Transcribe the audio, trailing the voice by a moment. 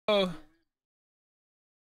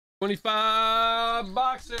25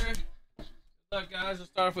 boxer. Good luck, guys. We'll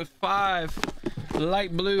start off with 5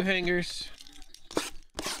 light blue hangers.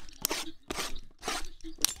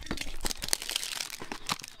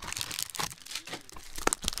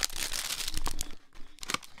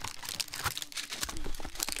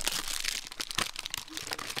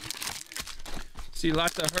 See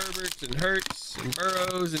lots of Herberts and Hurts and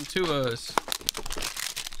Burrows and Tuas.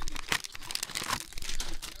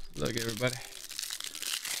 Look, everybody.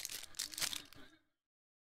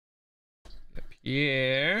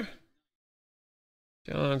 Pierre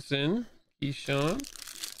Johnson, Keyshawn,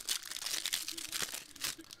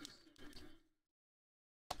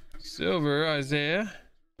 Silver, Isaiah,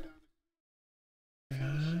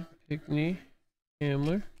 Pickney,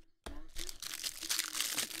 Hamler,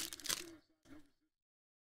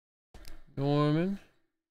 Norman,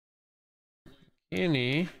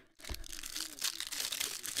 Kenny,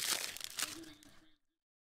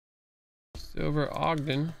 Silver,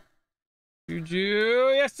 Ogden,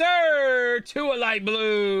 Juju, yes sir, 2 a light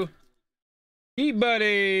blue. Heat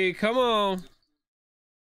buddy, come on.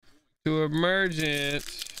 2 emergent.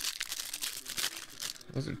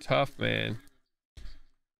 Those are tough, man.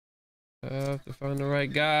 Tough to find the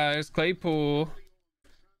right guys. Claypool,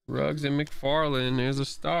 Ruggs, and McFarland. There's a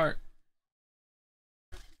start.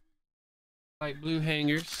 Light blue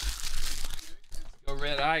hangers. Go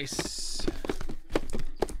red ice.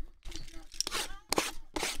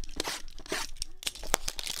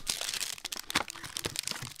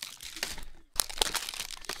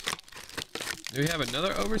 Do we have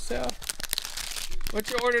another oversell? What's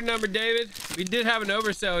your order number, David? We did have an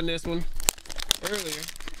oversell in this one earlier.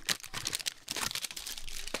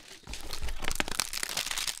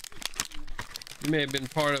 You may have been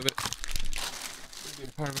part of it. May have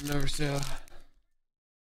been part of an oversell.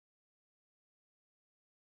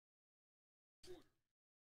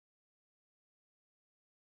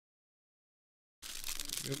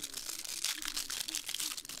 Yep.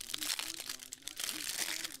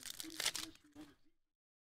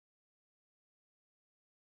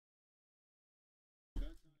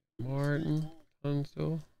 Martin,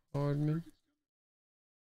 Tunsil, Hardman,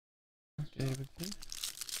 Davidson.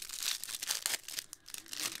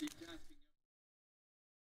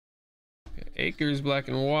 Akers, black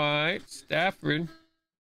and white. Stafford,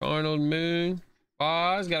 Arnold, Moon,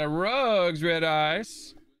 Boz. Got a Ruggs, red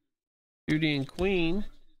ice. Judy and Queen.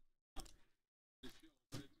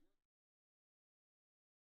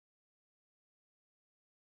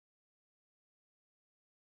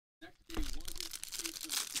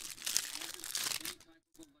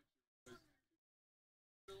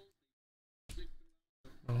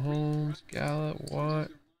 Mahomes, Gallup, Watt,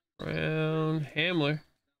 Brown, Hamler.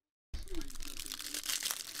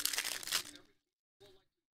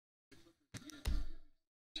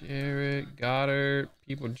 Jarrett, Goddard,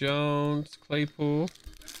 People Jones, Claypool.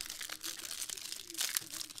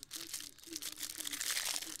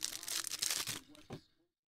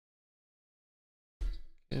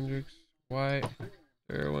 Kendricks, White,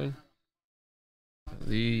 Irwin,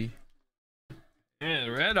 Lee. Man,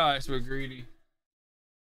 the red ice were greedy.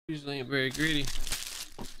 Usually ain't very greedy.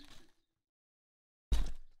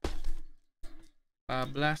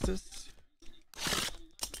 Blasters.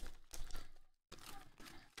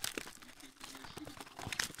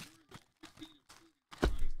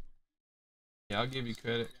 Yeah, I'll give you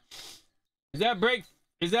credit. Is that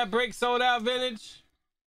break sold out, Vintage?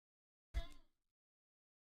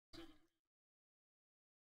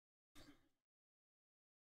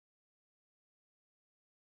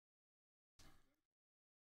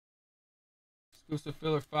 Exclusive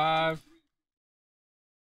filler 5.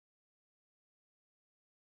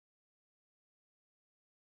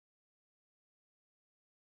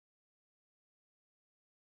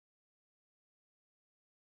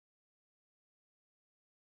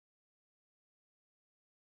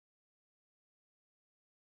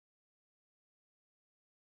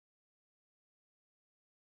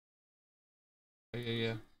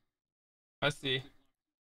 Yeah. I see.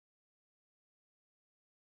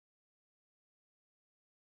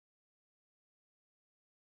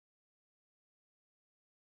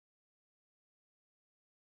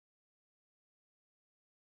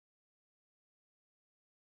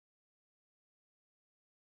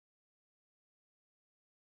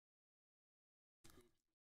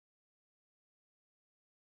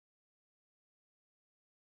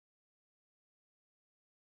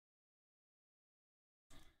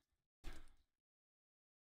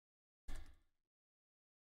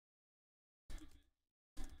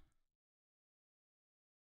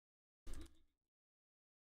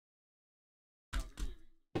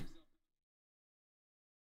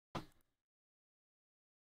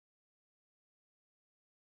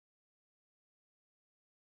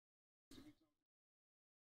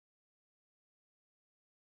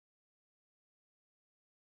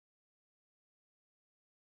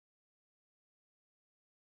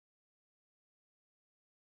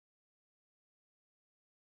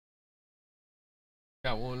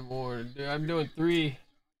 Got one more. I'm doing three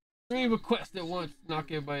requests at once. Knock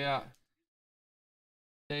everybody out.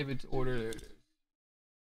 David's order. There it is.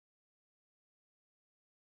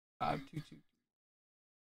 522.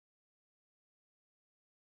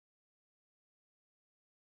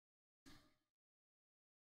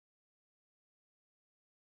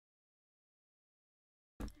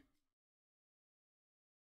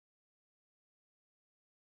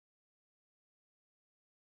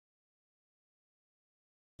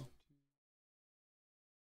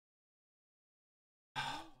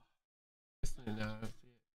 Listen now. I see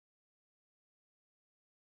it.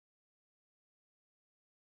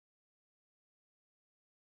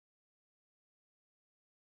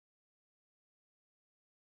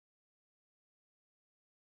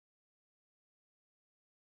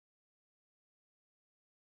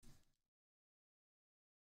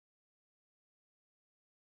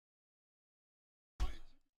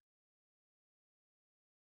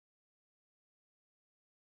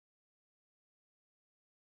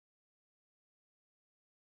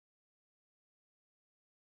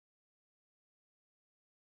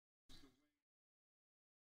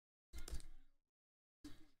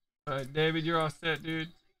 All right, David, you're all set, dude.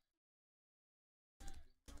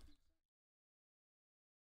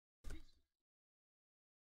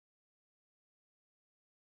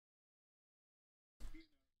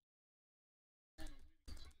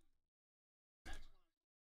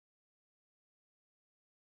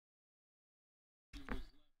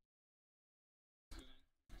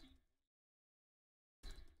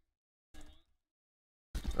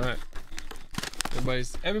 All right.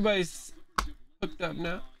 Everybody's hooked up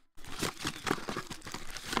now.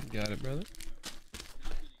 You got it, brother.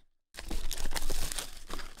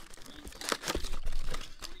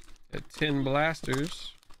 Got 10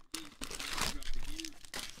 blasters.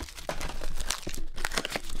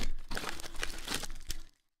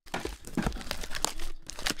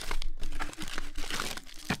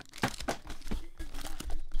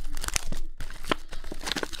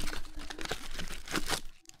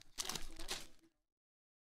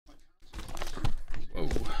 Whoa.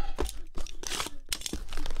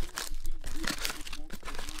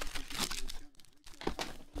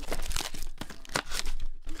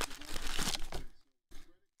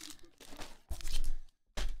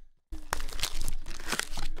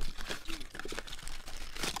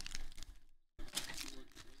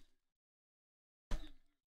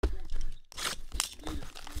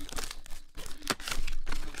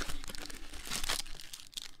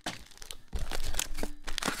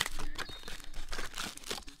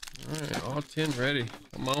 Alright, all 10 ready.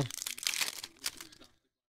 Come on.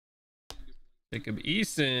 Jacob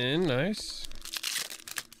Eason, nice.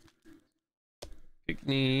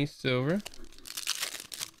 Pickney, silver.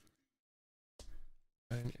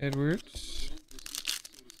 Ryan Edwards.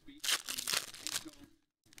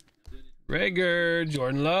 Rager,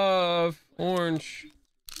 Jordan Love, orange.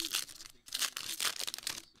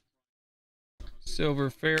 Silver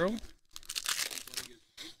Farrell.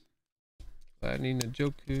 Gladney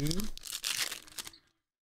Njoku.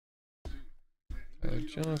 Tyler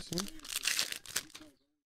Johnson.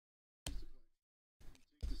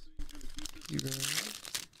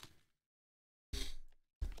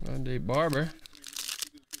 Rondé Barber.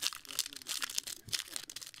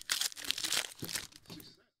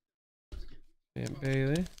 And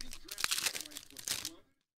Bailey.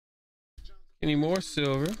 Any more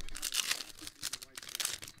silver?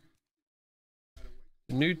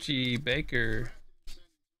 Nucci Baker.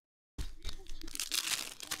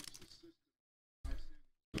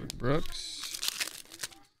 Brooks.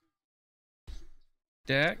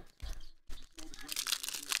 Dak.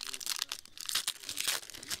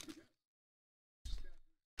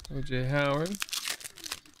 OJ Howard.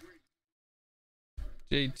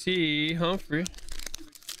 JT Humphrey.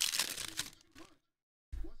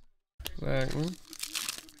 Blackman.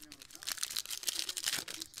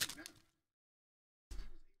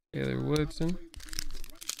 Taylor Woodson.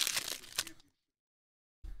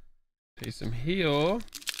 Taysom Hill.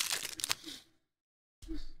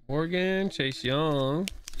 Morgan. Chase Young.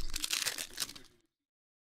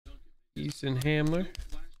 Easton Hamler.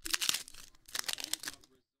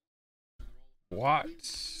 Watts.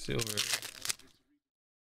 Silver.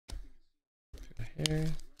 Here.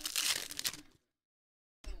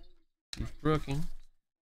 Keith Brooking.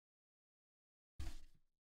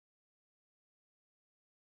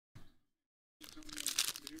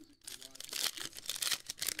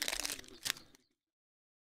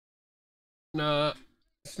 No,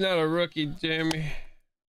 it's not a rookie, Jeremy.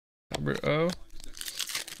 Number O.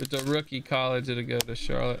 If it's a rookie college, it'll go to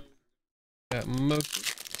Charlotte. Got most.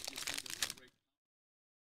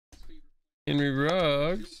 Henry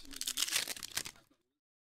Ruggs.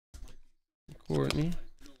 Courtney.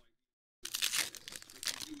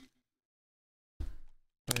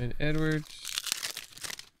 And Edwards.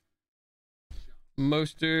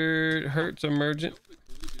 Mostert, Hurts emergent.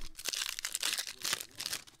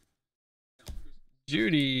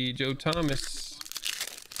 Judy, Joe Thomas.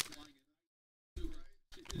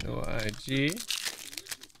 No IG.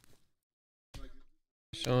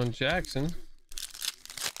 Sean Jackson.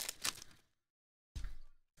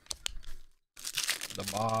 The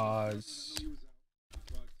Boz.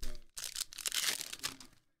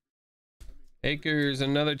 Akers,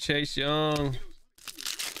 another Chase Young.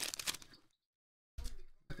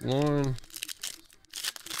 Lauren.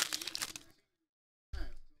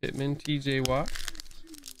 Pittman, TJ Watt.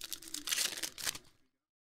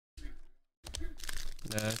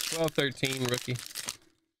 Nah, 12-13 rookie.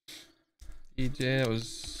 DJ, that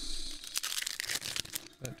was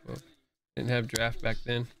not 12. Didn't have draft back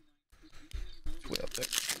then.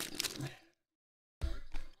 12-13.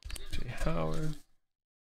 Jay Howard.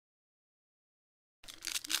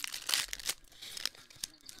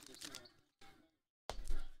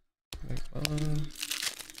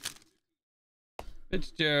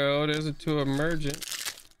 Fitzgerald, there's a two emergent.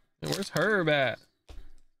 And where's Herb at?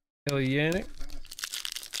 Yannick.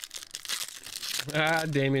 Ah,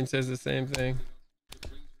 Damien says the same thing.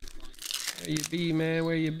 Where you be, man?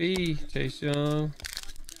 Where you be? Chase Young.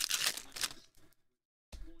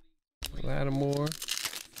 Lattimore.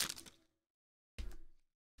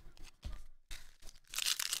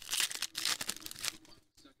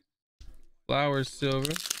 Flowers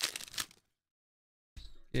silver.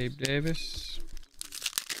 Gabe Davis.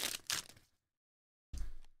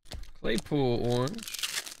 Claypool orange.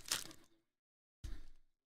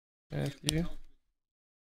 Matthew.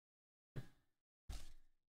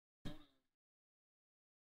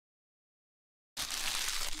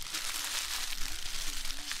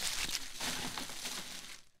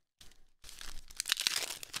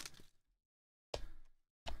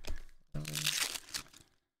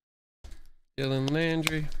 Dylan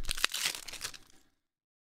Landry.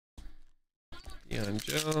 Deion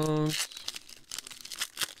Jones.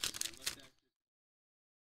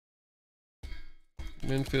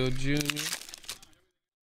 Winfield Jr.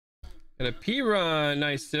 Got a P-Run,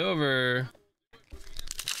 nice silver.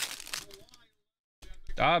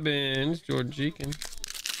 Dobbins, Jordan Jenkins.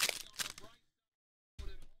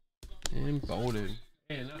 And Bolden.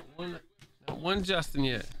 Man, not one Justin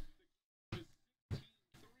yet.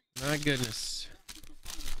 My goodness.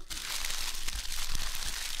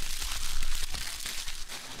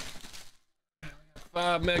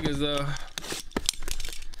 Five megas though.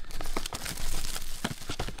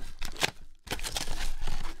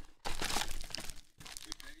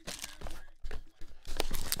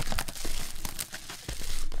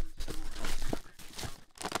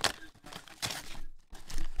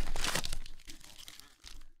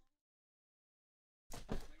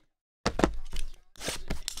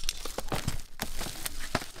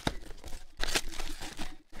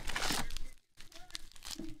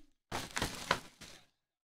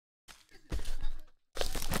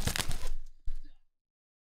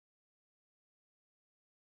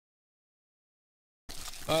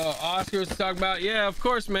 Oscar was talking about, yeah, of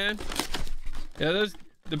course, man. Yeah,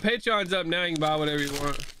 the Patreon's up now. You can buy whatever you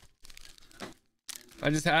want. I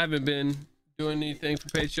just haven't been doing anything for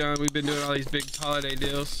Patreon. We've been doing all these big holiday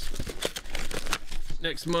deals.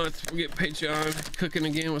 Next month we'll get Patreon cooking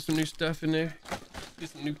again with some new stuff in there. Get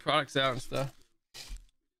some new products out and stuff.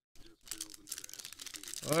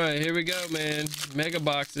 All right, here we go, man. Mega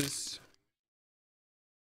boxes.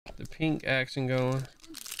 The pink action going.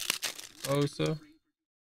 Osa.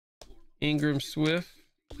 Ingram Swift.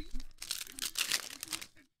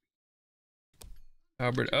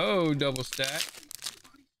 Albert O, double stack.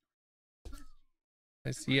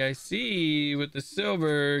 SCIC with the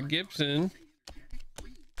silver. Gibson.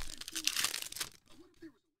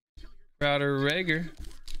 Crowder Rager.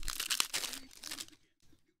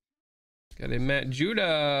 Got a Matt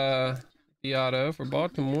Judah. The auto for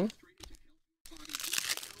Baltimore.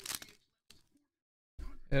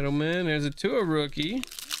 Edelman, there's a Tua rookie.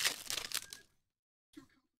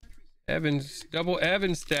 Evans, double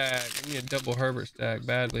Evans stack. We need a double Herbert stack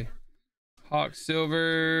badly. Hawk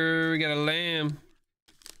silver. We got a Lamb.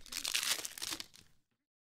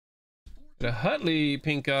 Got a Hutley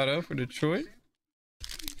pink auto for Detroit.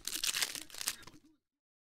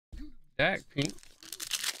 Dak pink.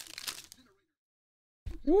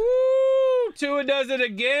 Woo! Tua does it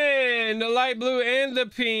again. The light blue and the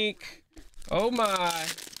pink. Oh my.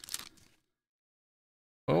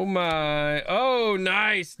 Oh my. Oh,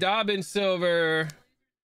 nice. Dobbin silver.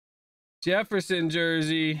 Jefferson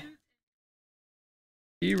jersey.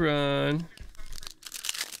 He run.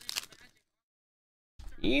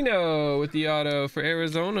 Eno with the auto for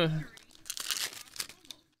Arizona.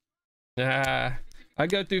 Ah, I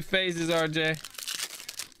go through phases, RJ.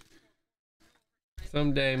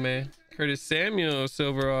 Someday, man. Curtis Samuel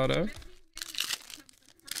silver auto.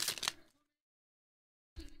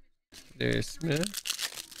 There's Smith.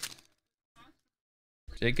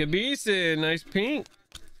 Jacob Eason, nice pink.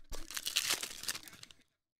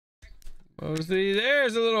 Mosley,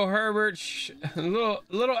 there's a little Herbert, a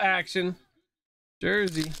little action.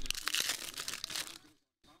 Jersey.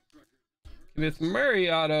 With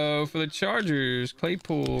Murray auto for the Chargers.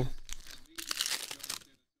 Claypool.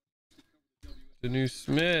 The new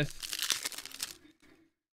Smith.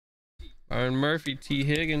 Byron Murphy, T.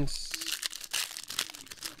 Higgins.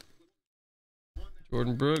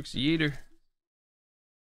 Jordan Brooks, Yeater.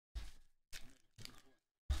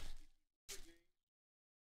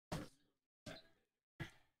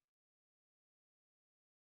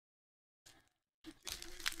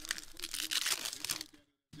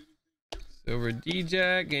 Silver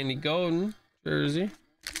D-Jack, Andy Golden, jersey.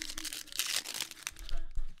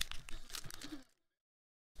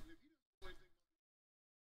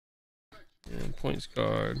 And points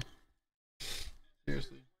card.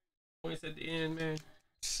 Seriously. Points at the end, man.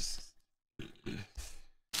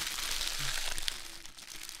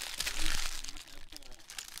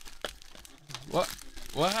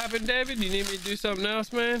 What happened, David? You need me to do something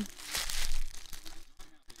else, man?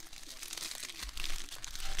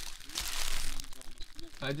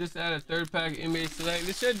 I just added a third pack of NBA Select.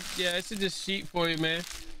 It should, yeah, it should just sheet for you, man.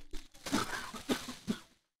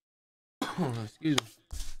 Excuse me.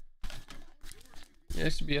 Yeah,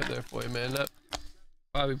 it should be up there for you, man. That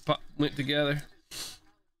probably went together.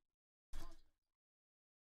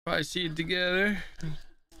 Probably sheeted together.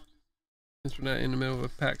 Since we're not in the middle of a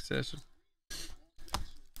pack session.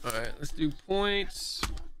 All right, let's do points.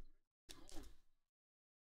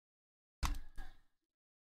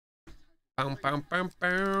 Bow, bow, bow,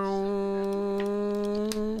 bow.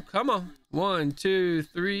 Come on. 1, 2,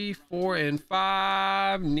 3, 4, and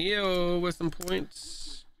 5. Neo with some points.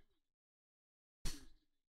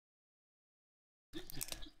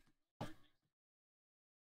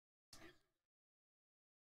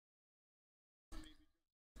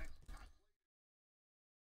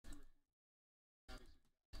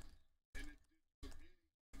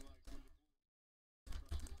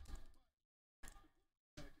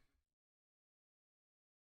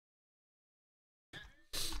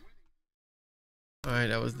 All right,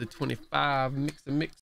 that was the 25 mix and mix.